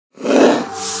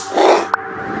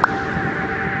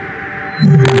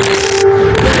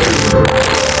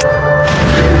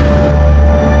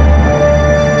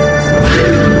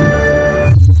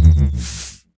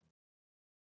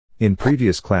In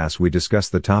previous class we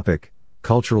discussed the topic,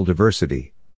 cultural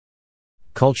diversity.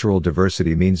 Cultural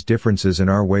diversity means differences in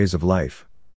our ways of life.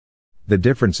 The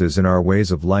differences in our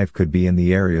ways of life could be in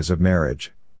the areas of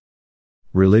marriage,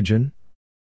 religion,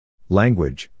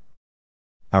 language.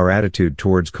 Our attitude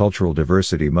towards cultural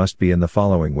diversity must be in the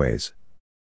following ways.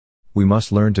 We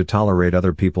must learn to tolerate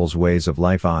other people's ways of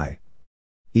life,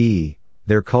 i.e.,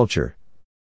 their culture.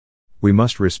 We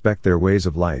must respect their ways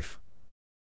of life.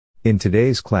 In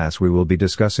today's class we will be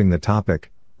discussing the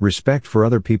topic, respect for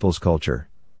other people's culture.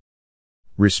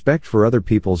 Respect for other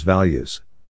people's values.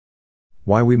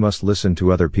 Why we must listen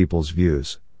to other people's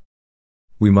views.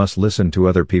 We must listen to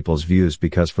other people's views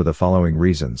because for the following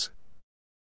reasons.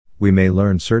 We may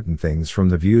learn certain things from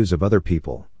the views of other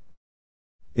people.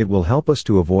 It will help us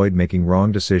to avoid making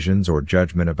wrong decisions or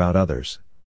judgment about others.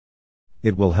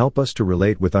 It will help us to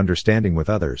relate with understanding with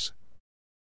others.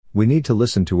 We need to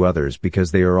listen to others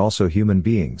because they are also human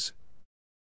beings.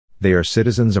 They are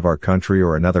citizens of our country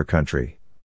or another country.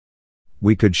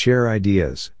 We could share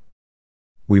ideas.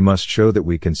 We must show that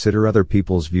we consider other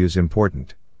people's views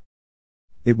important.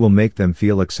 It will make them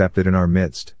feel accepted in our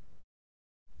midst.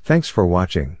 Thanks for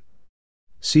watching.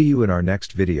 See you in our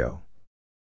next video.